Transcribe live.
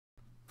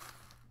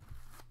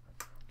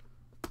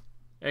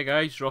Hey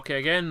guys, Rocky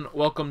again.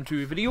 Welcome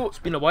to a video. It's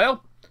been a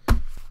while.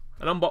 An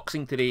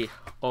unboxing today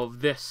of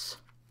this.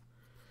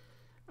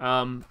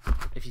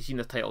 If you've seen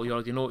the title, you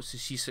already know it's the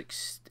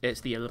C6.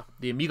 It's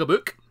the Amiga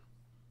book.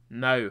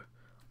 Now,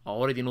 I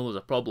already know there's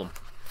a problem.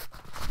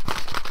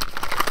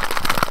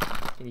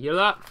 Can you hear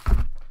that?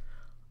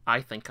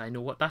 I think I know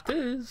what that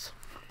is.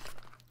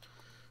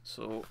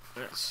 So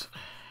it's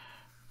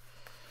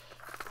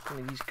one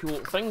of these cool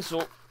things.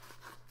 So.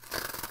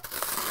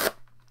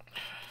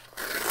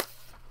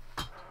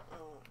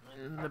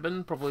 In the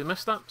bin, probably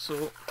missed that,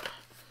 so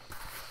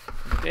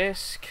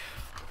desk.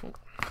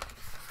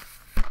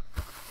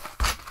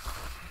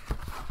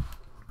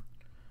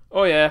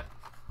 Oh yeah.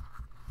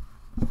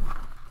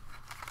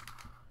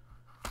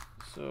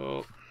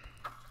 So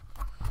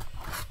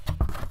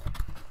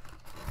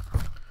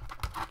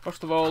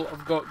first of all,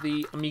 I've got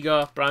the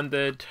Amiga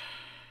branded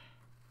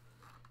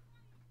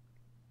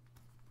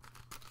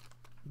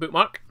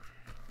bookmark,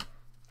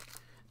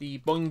 the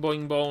boing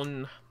boing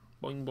boing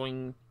boing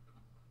boing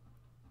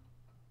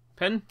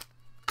pin,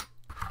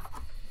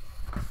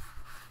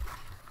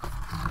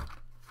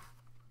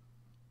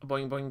 a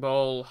boing boing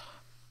ball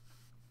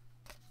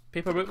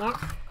paper bookmark,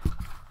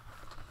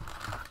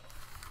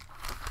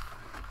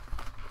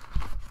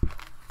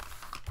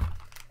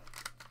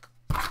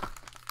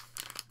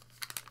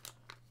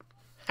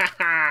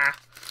 haha!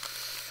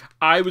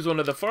 I was one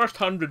of the first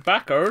 100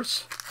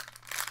 backers,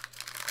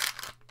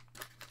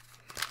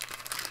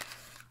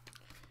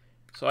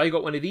 so I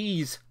got one of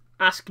these.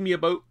 Ask me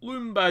about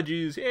loom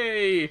badges,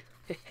 yay!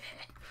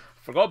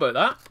 Forgot about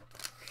that.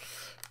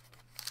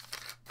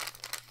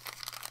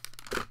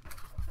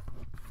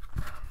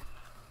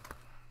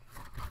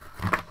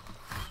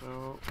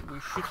 So we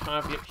should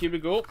have, yep, here we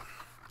go.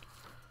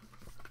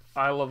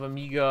 I love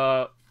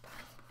Amiga.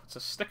 It's a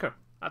sticker.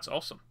 That's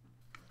awesome.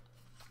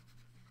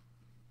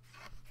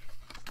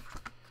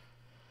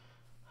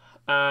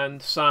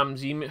 And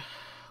Sam's email.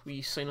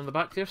 We sign on the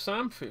back there,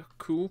 Sam, for a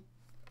cool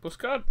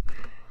postcard.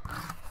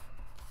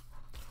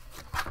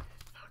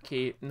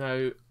 Okay,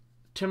 now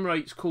Tim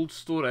writes cold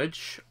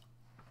storage,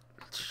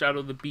 Shadow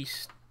of the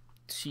Beast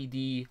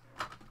CD.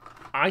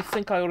 I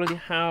think I already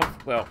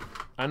have. Well,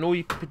 I know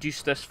you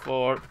produced this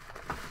for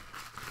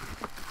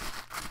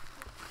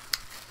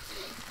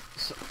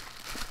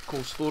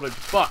cold storage,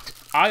 but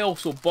I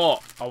also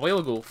bought a while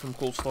ago from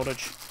cold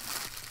storage.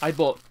 I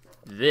bought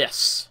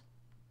this,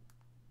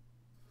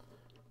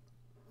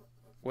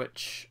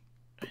 which.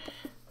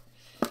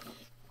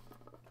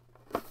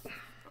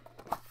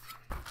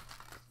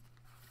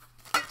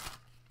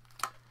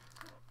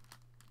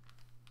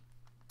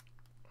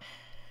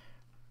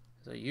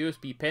 A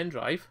USB pen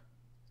drive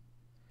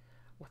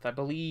with, I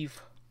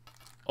believe,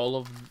 all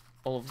of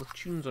the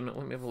tunes on it.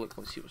 Let me have a look.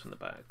 Let's see what's in the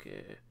back.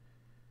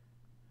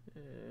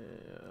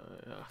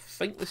 I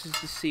think this is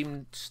the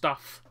same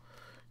stuff,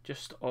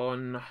 just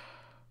on a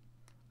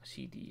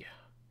CD.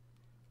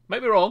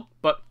 Might be wrong,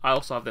 but I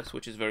also have this,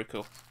 which is very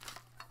cool.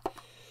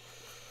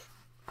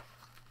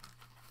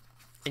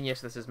 And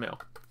yes, this is metal.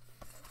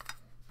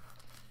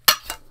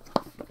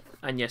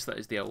 And yes, that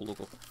is the old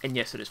logo. And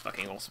yes, it is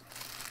fucking awesome.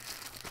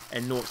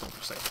 And no, it's not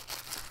for sale.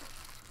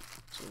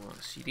 So on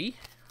a CD.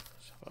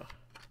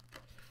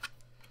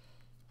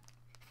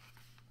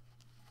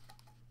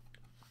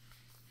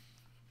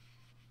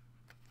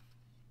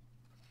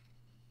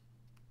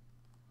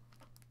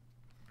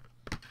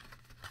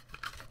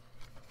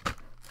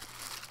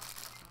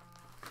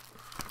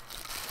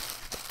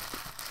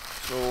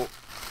 So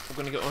we're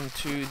going to get on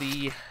to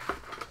the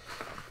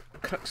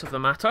crux of the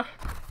matter.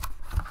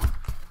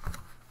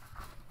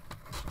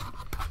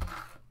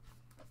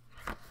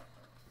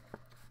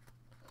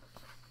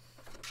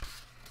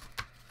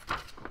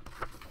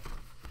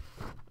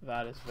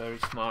 That is very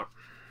smart.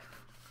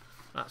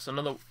 That's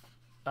another.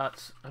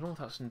 That's, I don't know if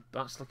that's in,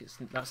 that's like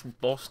that's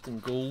embossed in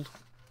gold.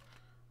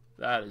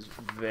 That is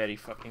very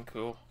fucking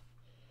cool.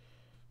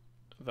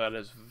 That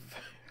is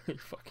very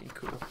fucking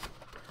cool.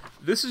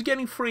 This is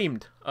getting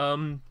framed.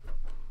 I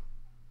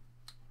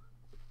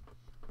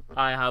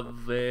have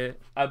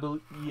I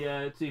believe, yeah,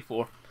 it's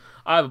A4.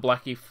 I have a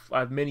black I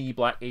have many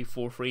black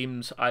A4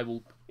 frames. I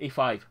will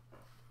A5,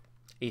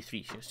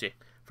 A3 should I say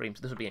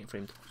frames. This will be getting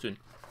framed soon.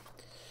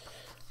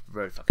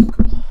 Very fucking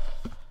cool.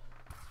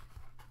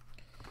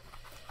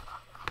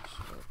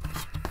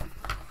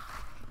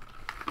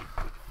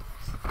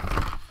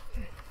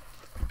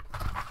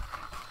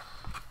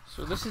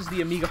 So this is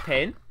the Amiga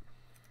pen.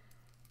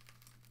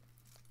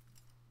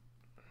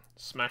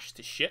 Smashed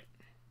to shit.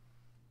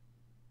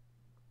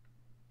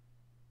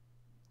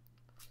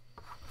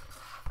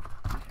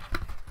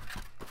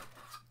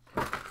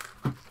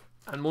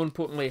 And more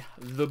importantly,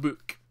 the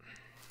book.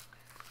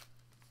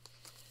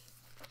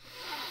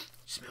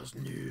 Smells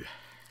new.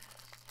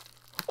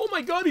 Oh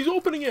my god, he's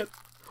opening it!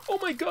 Oh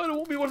my god, it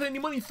won't be worth any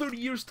money in 30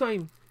 years'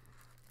 time.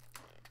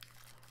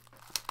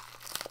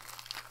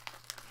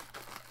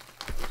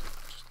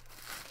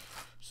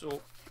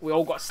 So, we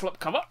all got a slip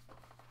cover.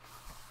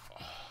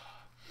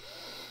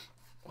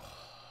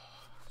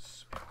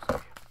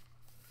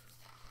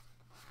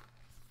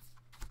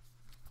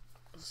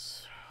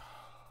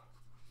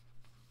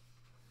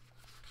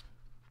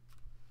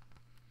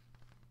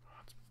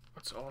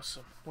 That's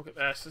awesome. Look at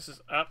this. This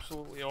is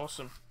absolutely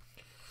awesome.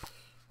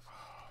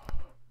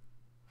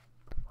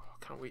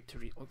 Can't wait to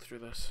look through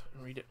this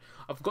and read it.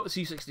 I've got the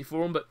C64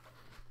 one, but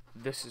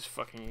this is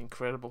fucking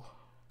incredible.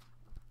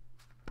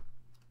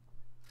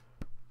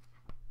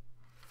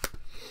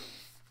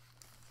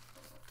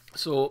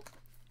 So,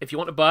 if you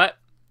want to buy it,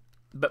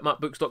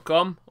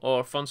 bitmapbooks.com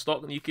or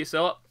Funstock in the UK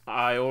sell it.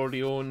 I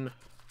already own.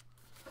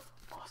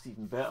 Oh, it's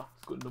even better.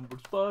 It's got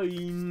numbered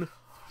spine.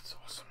 Oh, that's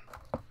awesome.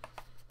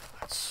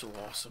 That's so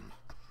awesome.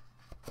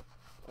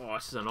 Oh,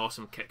 this is an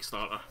awesome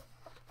Kickstarter.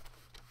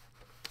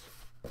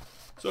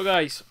 So,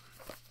 guys,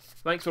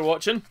 thanks for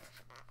watching.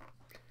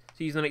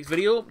 See you in the next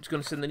video. I'm just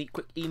going to send a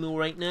quick email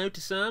right now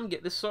to Sam,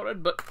 get this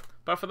sorted. But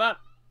apart from that,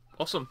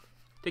 awesome.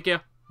 Take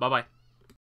care. Bye bye.